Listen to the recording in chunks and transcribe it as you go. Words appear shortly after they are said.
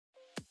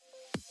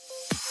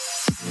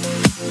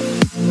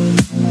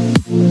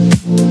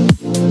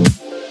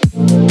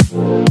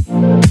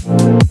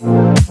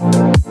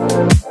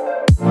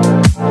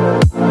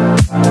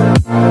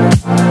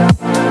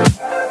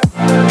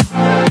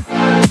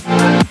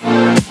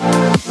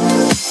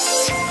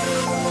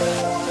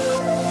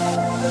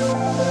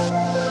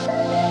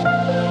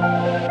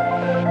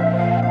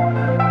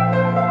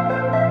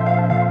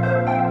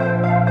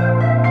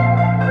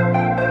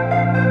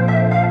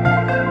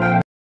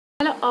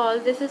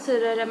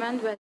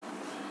Sidrarehman. Welcome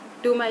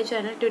to my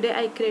channel. Today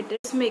I created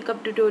this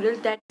makeup tutorial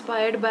that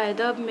inspired by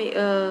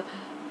the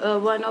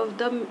one of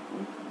the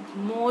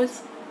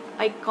most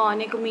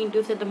iconic,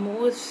 the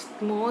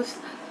most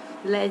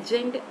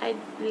legend. I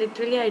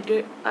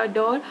literally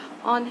adore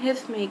on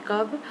his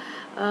makeup.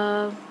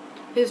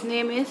 His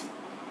name is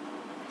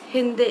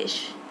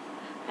Hindish,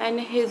 and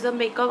he's a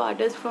makeup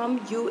artist from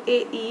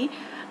UAE,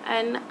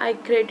 and I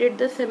created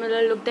the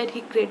similar look that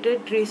he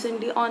created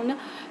recently on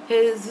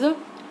his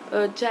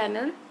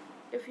channel.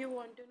 If you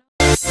want to know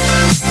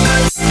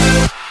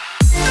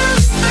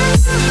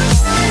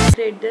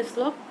create this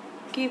look,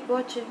 keep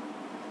watching.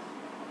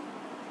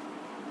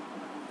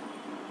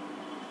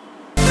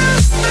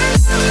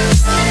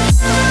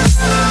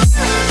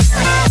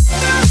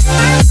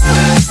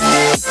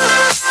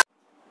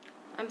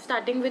 I'm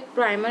starting with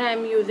primer.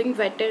 I'm using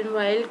Wet n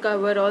Wild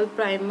Cover All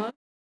primer.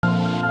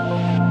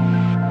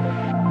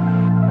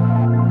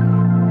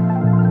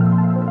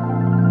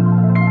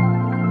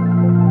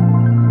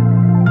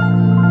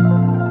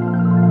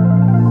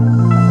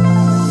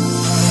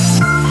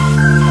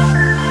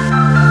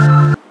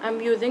 I'm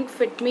using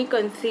Fit Me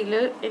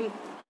concealer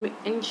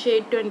in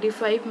shade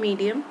 25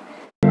 medium.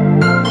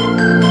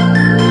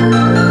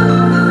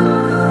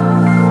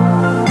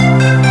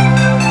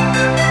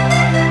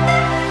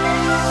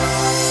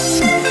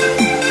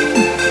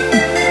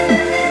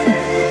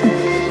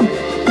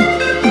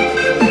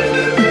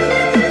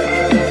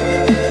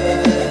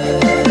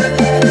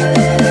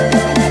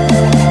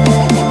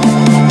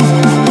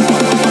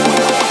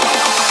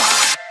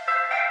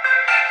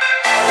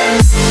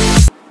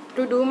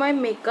 To do my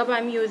makeup,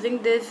 I'm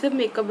using this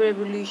Makeup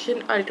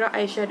Revolution Ultra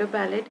Eyeshadow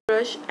Palette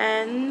brush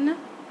and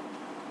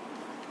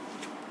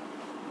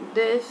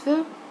this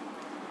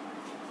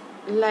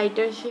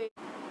lighter shade.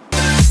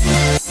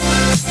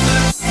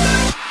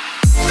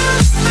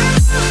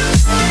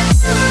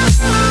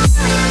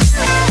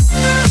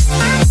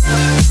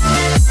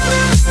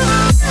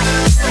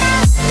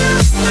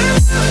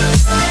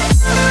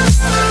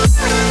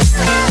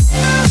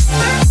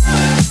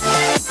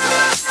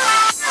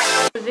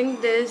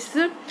 Using this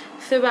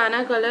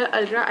Sivanna color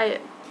ultra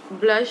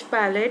blush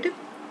palette.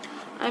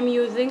 I'm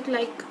using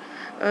like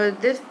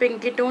this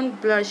pinky tone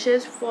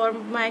blushes for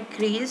my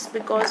crease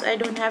because I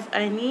don't have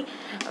any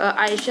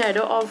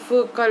eyeshadow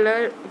of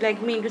color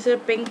like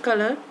pink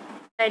color.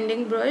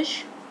 Blending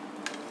brush,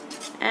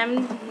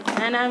 and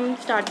I'm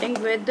starting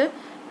with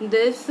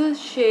this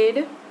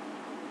shade.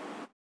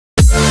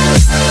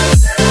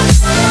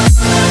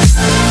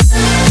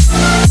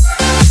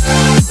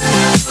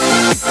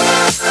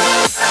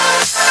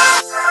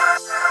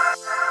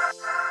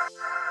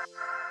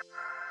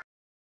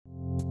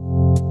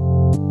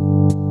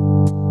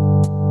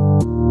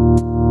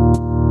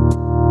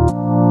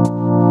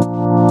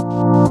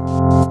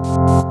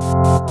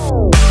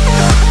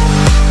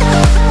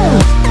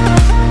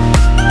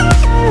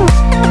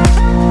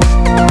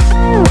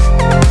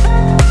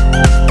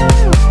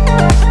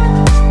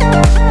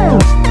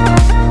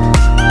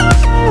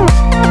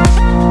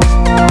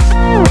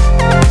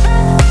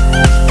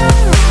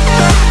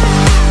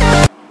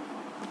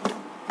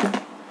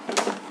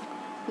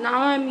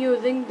 Now I'm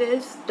using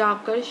this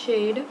darker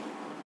shade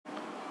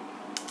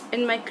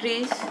in my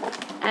crease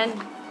and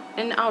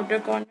in outer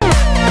corner.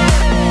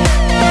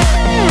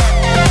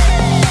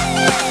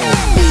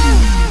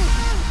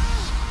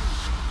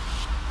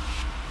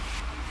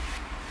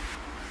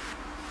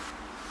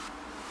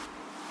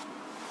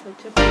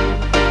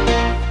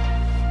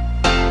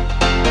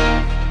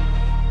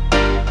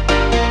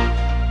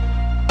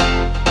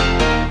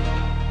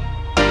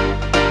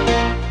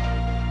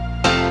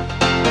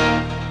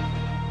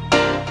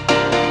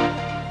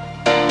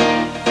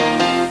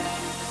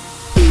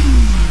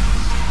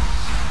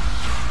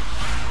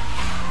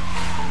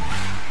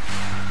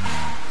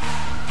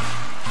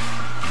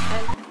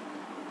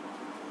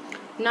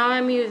 Now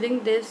I'm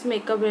using this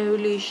Makeup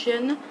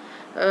Revolution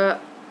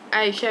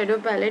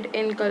eyeshadow palette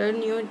in color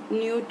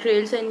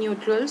neutrals and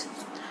neutrals.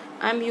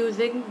 I'm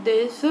using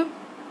this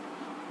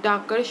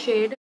darker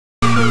shade.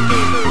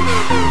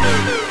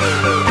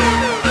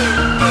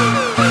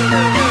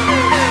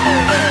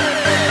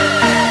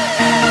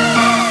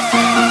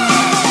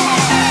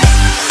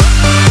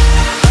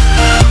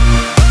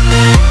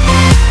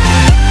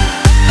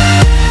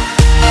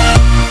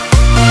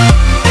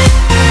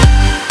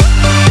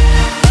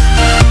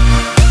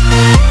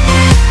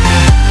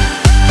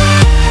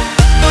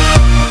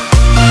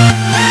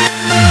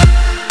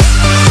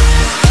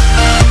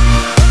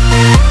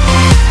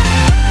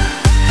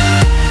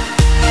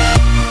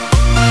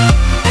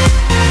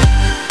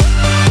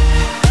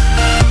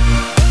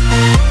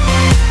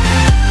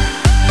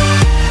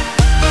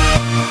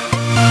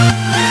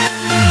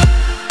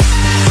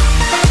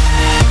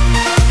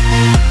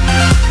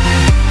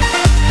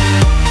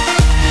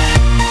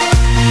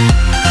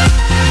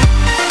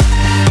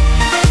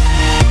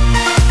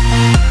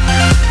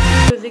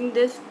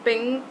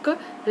 Pink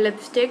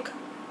lipstick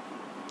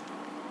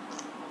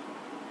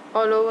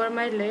all over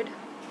my lid.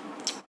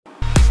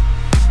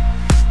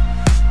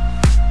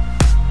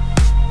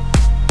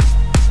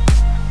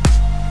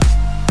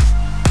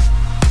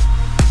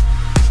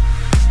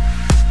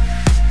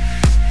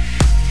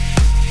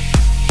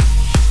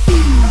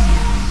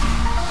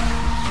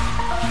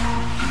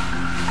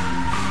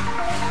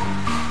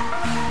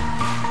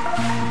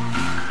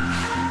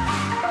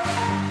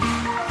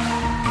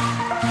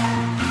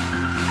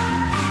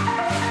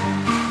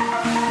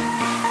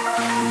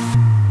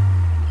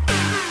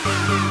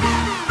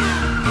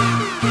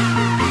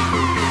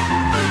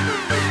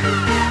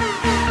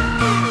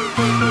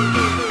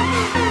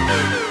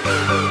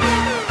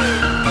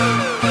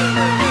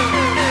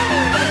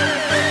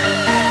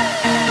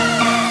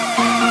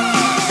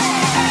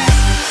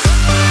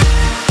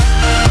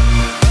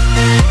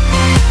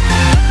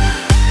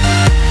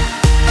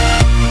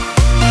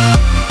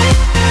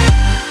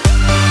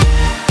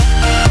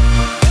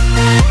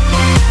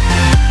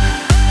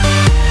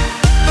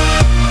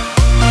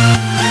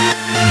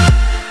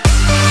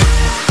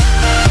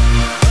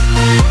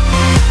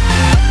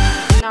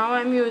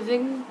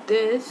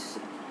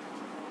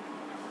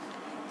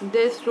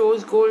 this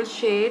rose gold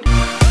shade.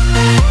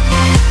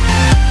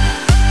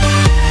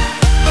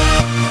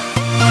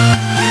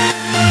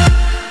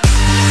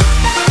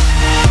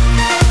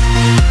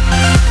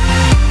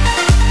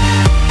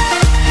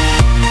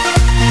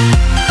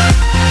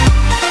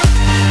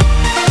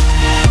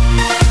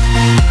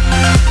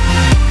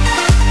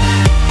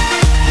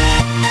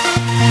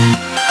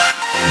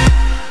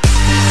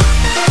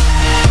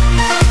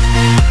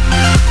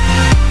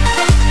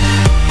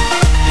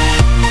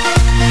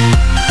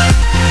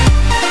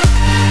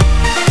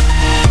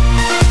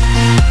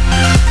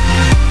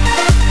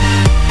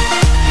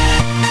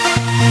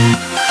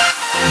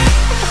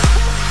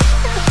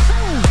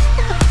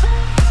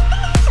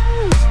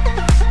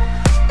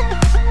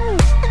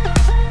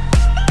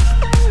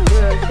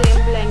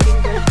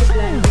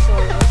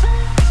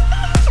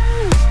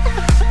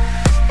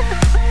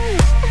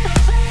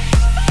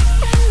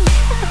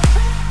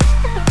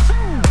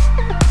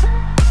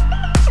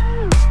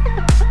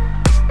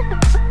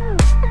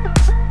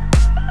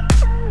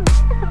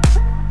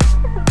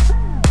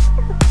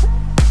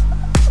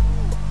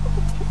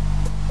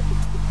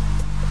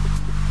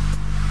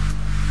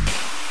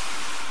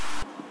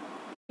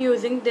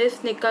 Using this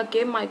Nicka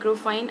के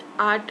microfine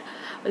art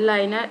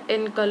liner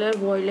in color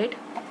violet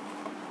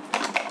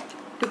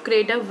to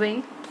create a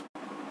wing.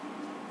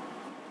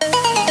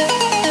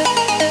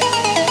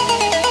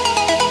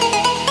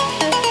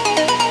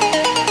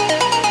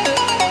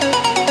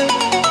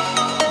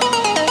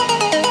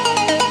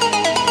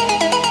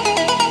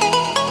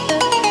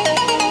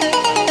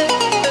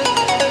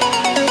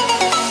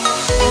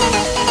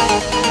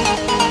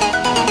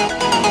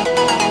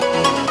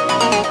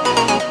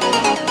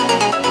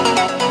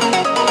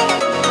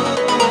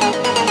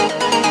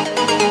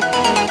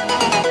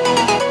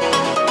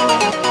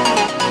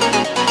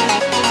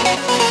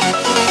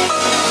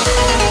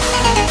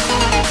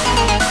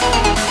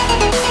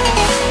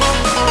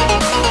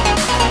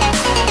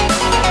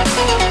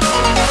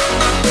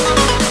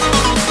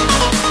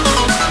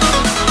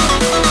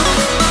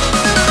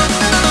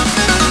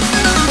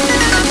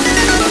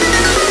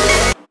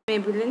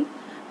 Maybelline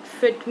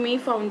Fit Me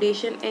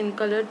foundation in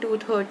color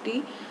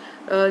 230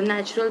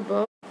 natural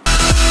buff.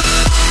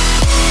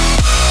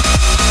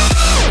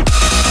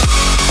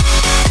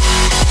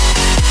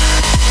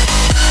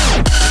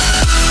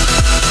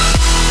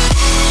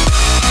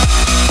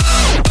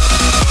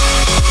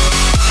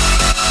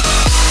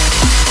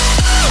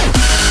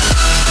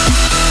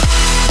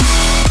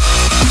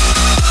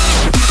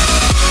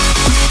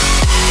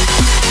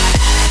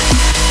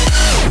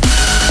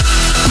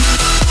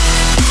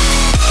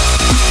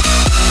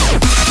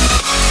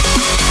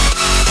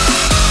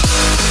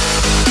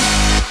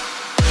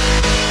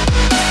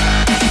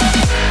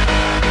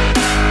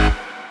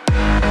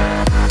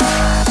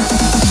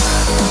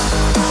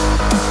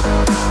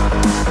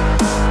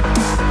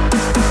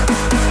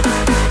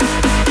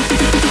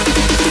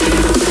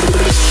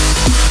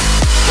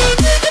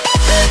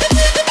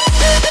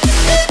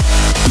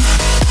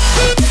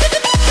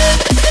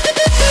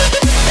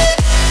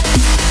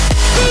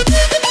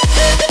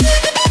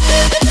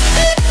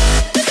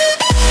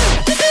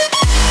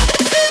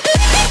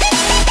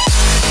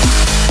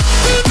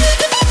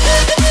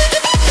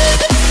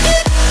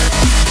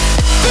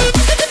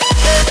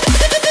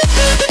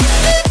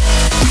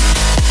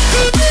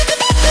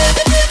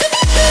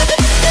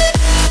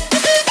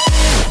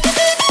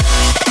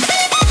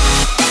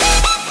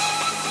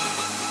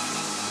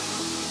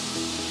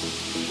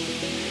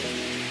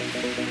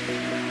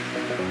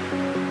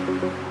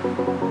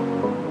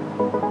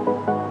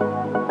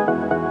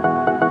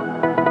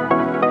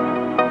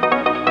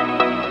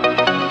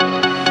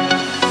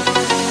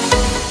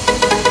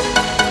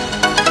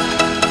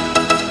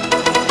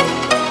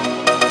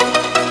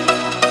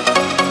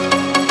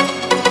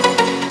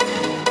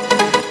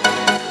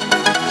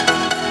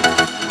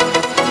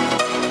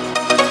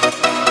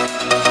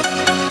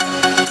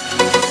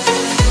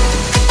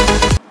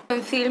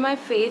 Conceal my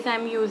face, I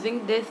am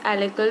using this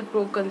Eyeconic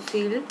Pro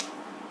Conceal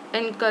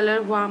in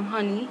color Warm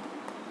Honey.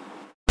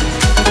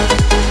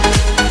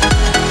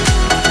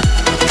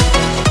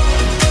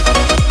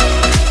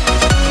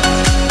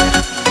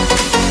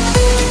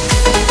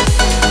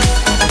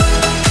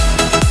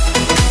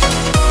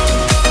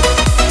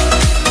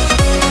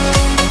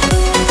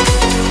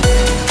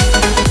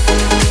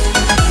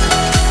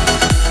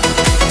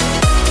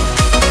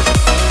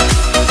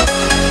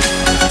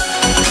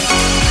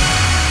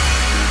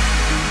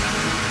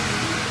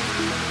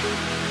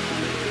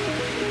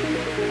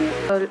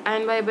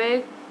 And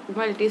Nybae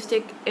multi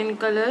stick in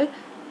color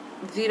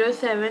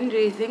 07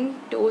 Raising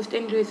Toast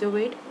and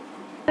Reservate.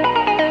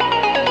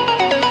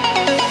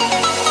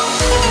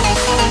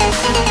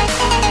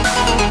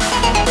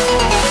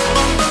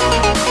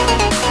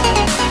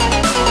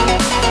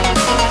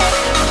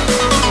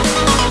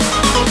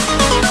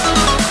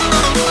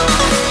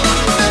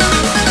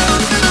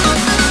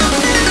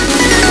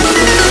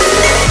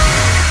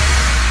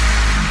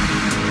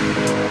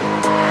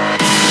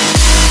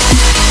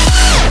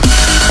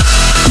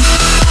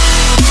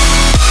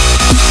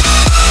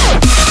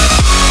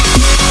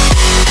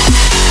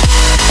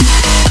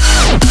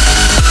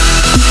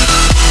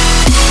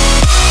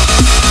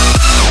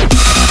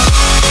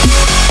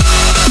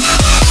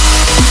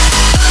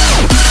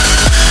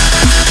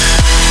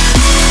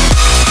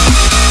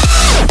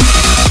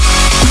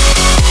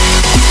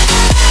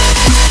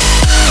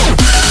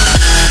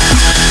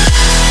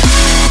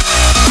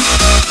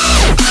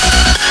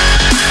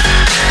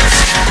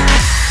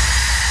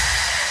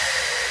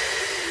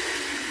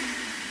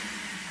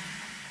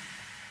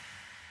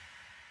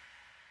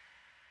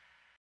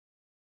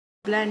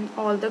 blend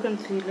all the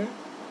concealer.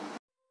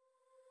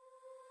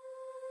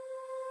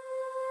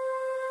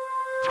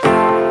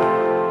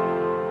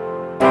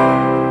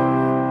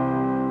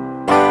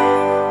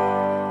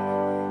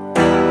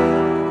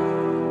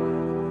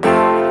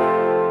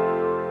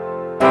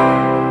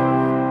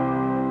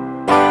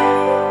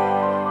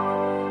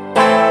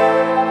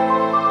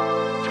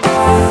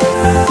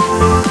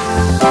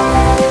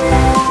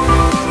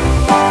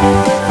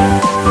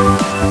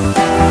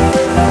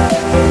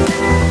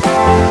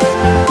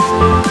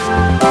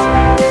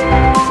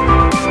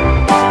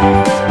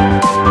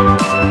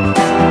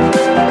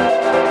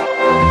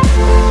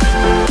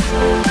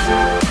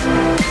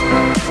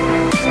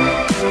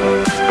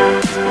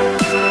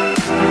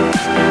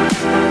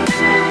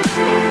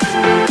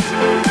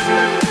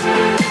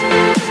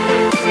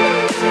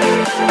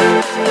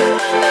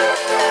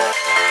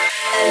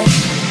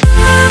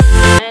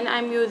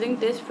 Using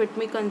this Fit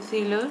Me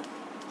concealer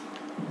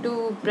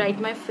to bright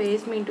my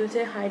face, mean to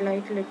say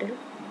highlight little.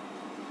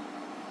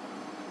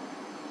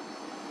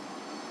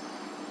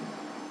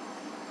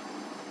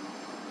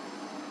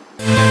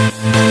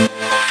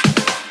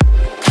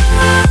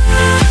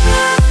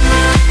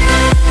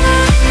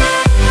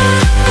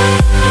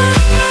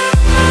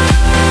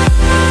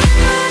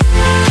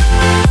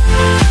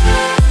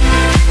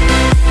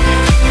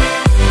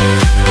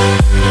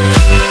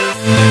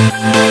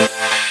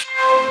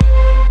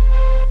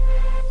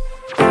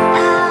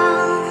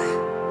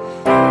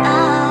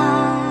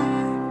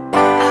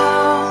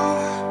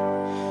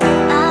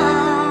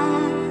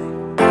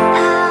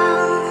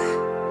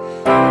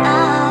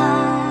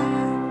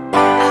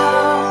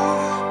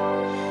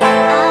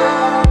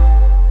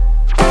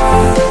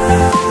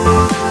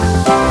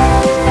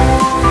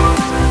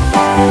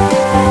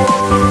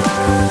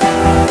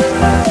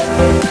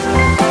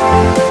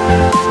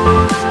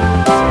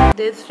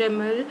 This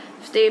Rimmel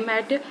Stay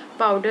Matte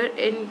powder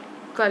in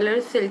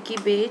color Silky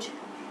Beige.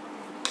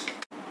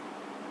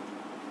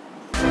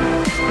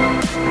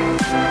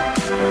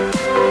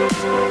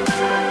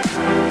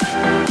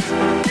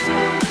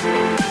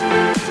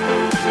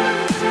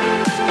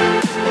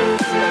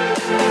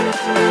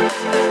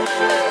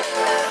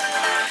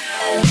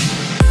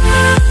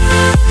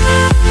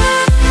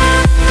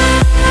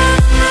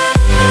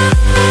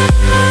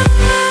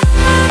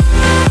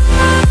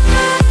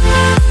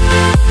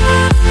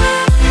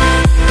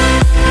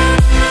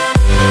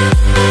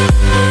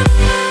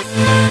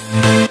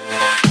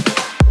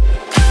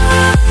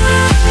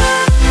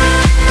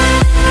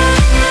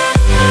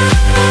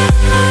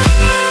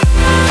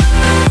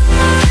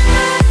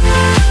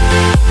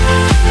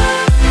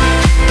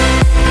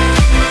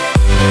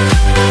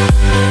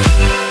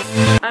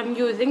 I'm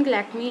using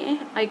Lakme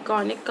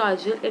Iconic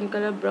Kajal in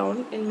color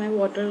brown in my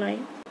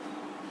waterline.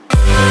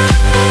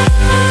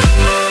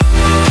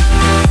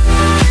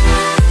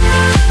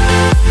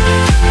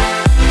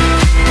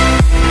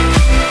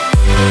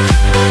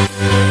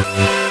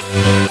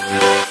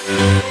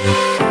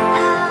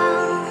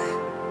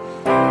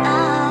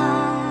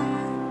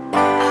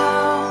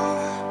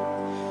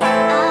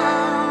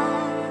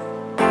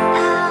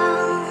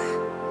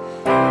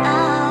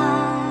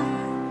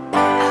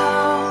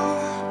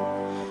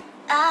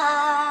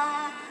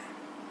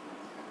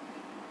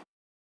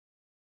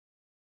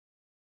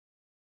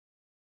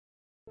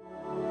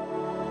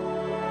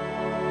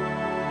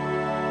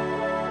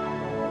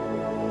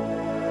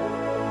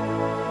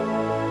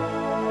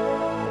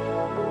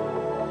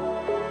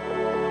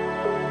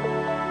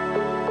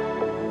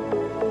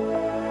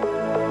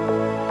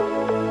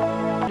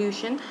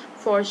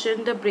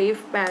 Fortune the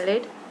Brave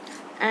palette,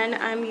 and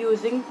I'm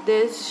using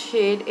this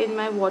shade in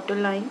my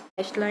waterline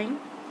lash line.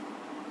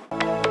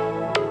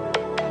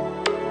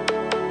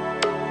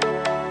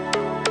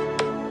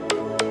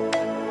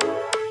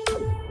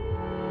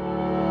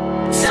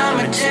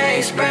 Summer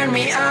days burn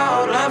me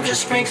out, love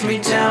just brings me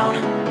down.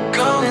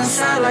 Go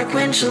inside like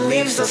winter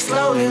leaves that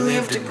slowly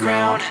leave the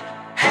ground.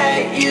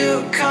 Hey,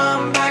 you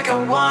come back,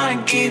 I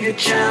wanna give you a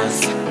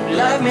chance.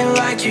 Love me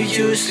like you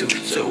used to,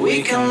 so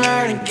we can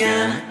learn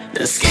again.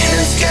 The skin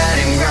is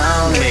getting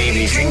brown,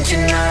 baby, drink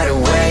your night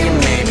away,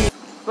 maybe.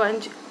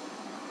 Sponge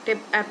tip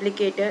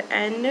applicator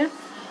and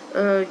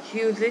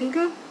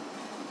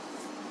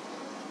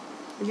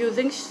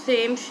using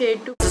same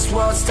shade to. This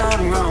world's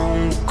done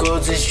wrong,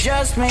 'cause it's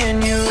just me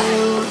and you.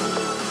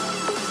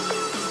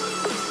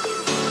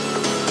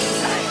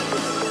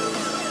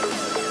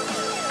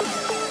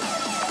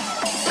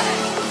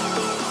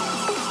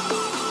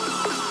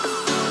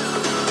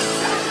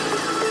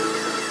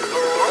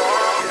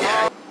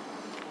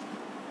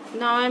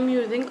 Now I'm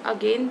using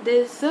again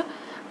this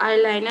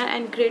eyeliner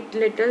and create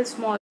little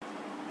small.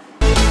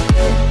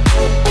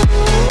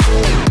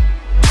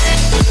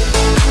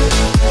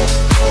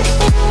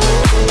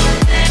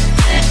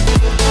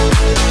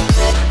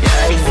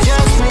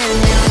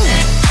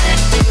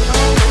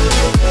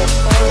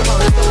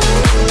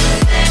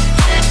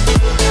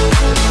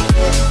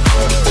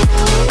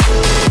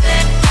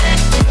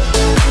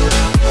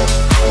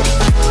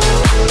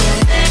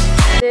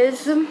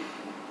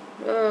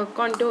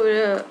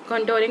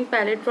 contouring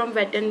palette from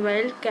Wet n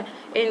Wild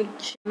in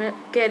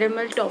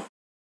caramel toffee.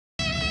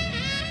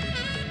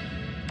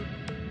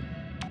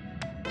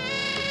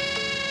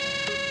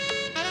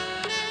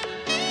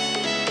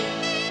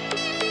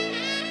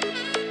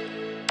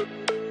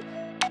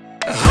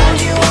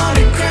 Hold you on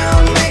the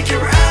ground, make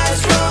your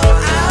eyes roll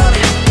out.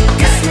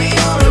 Kiss me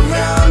all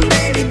around,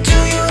 baby, do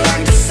you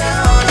like the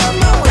sound of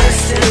my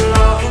wasted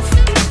love?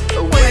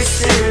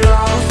 Wasted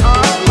love,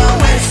 of my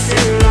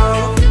wasted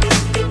love.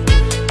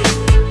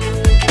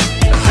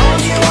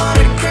 Hold you on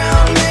the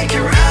ground, make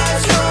your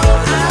eyes roll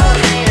out.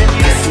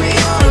 Kiss me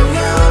all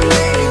around,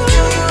 baby,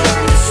 do you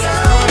like the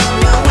sound of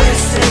my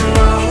wasted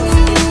love?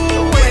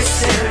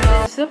 Wasted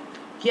love. This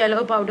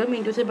yellow powder,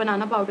 mean to say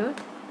banana powder.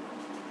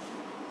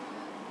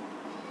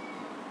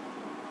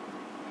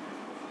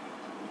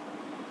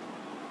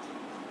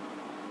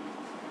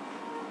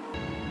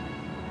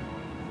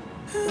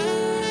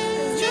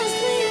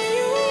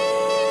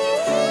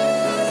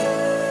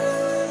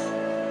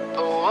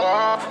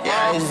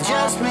 Yeah, it's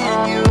just me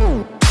and you.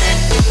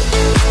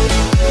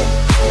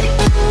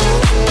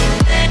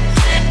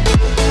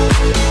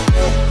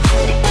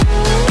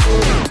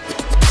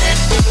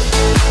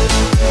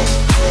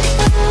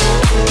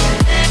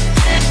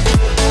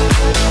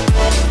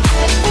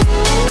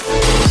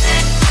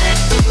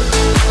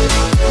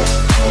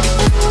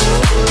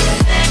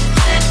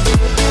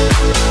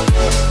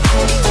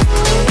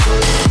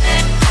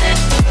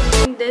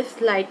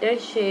 This lighter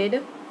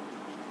shade,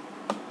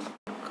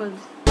 cause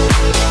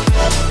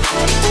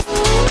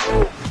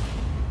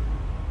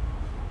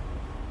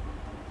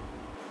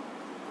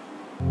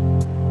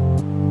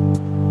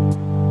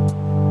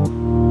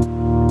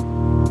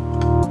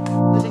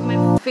using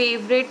my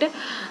favorite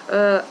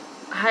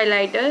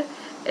highlighter.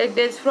 It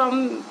is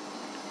from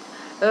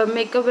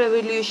Makeup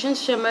Revolution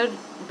Shimmer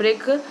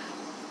Brick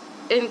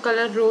in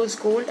color Rose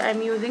Gold.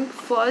 I'm using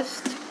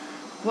first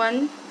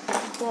one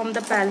from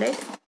the palette.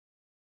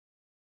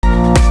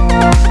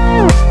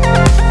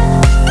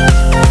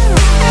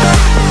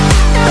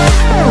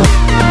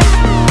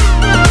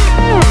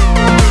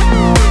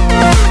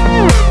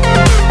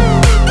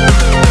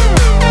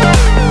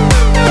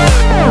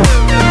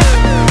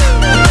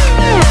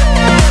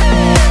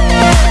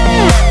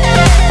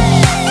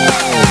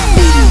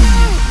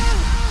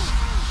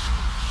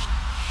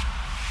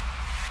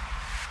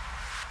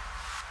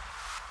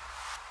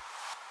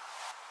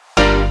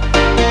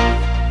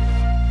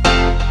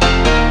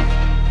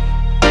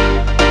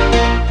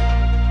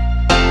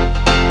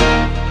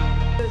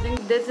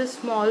 This is a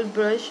small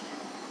brush.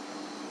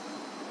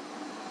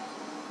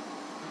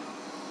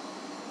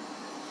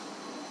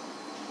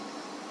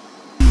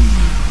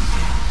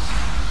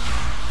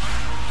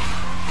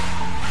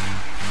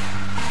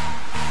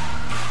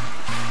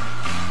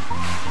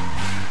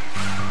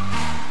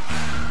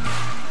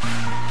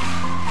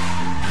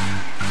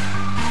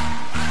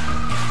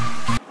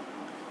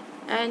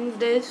 And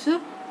this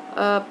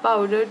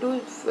powder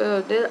to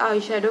this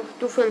eyeshadow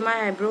to fill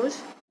my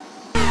eyebrows.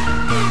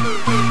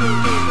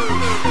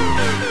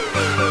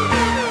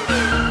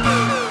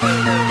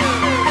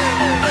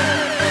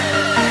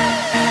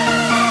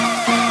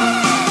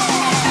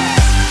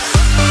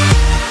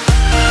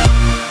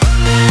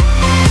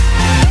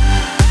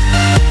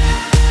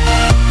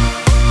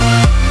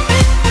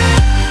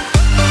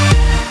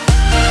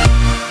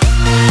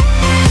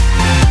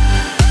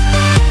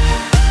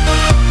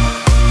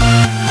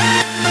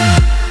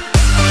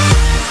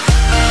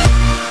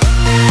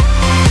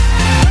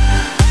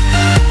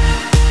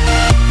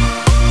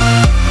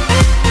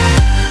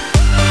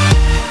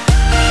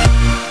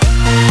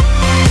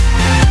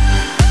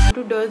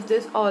 Does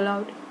this all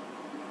out.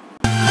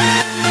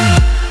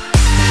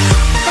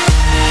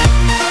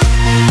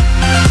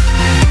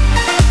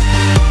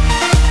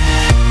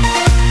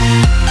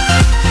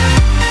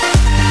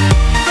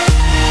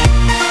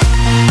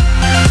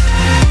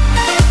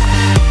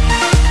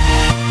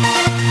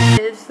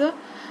 This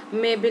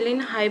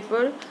Maybelline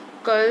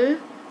Hypercurl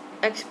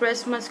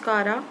Express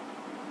mascara.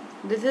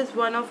 This is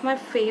one of my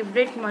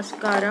favorite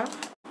mascara.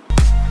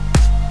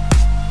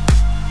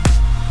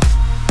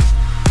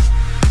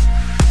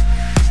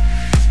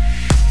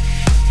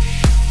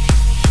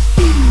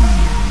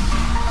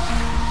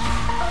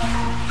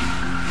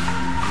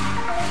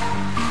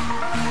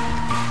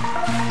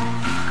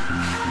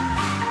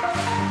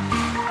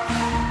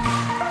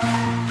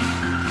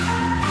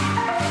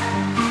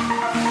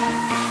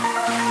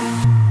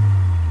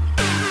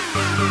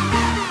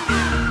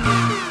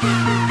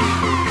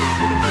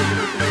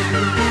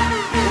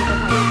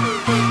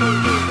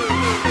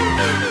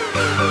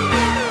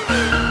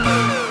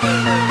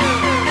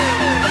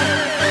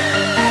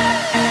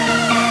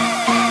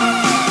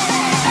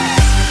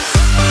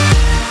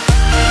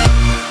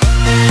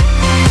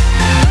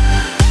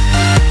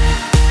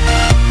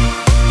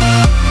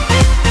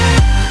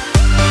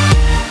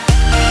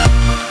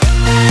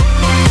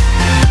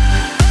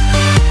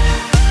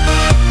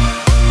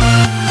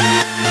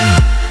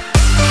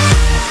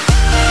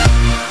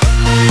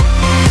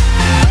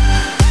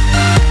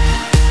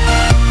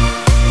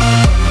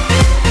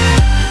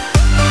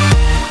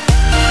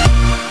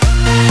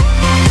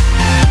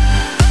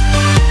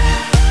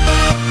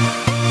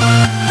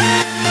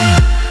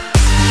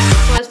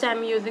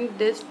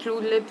 this True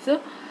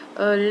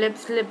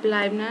Lips lip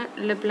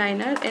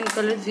liner in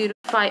color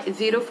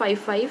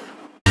 055.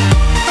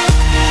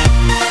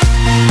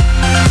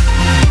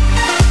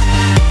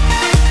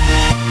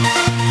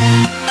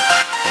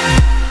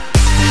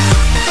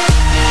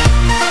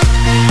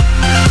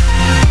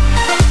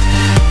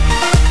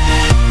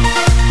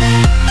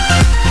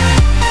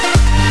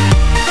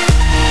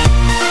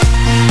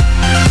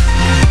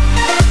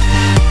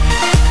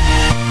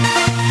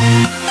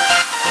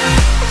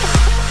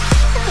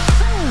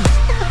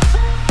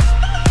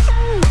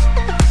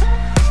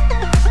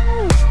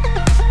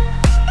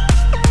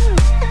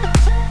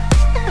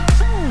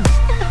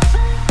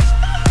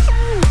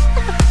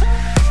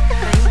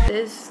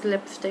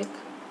 Lipstick,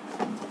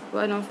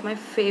 one of my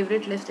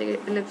favorite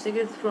lipstick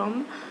is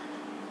from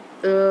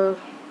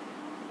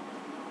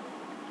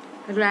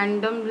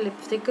random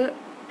lipstick,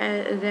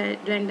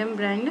 random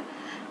brand,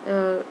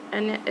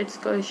 and its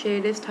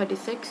shade is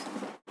 36.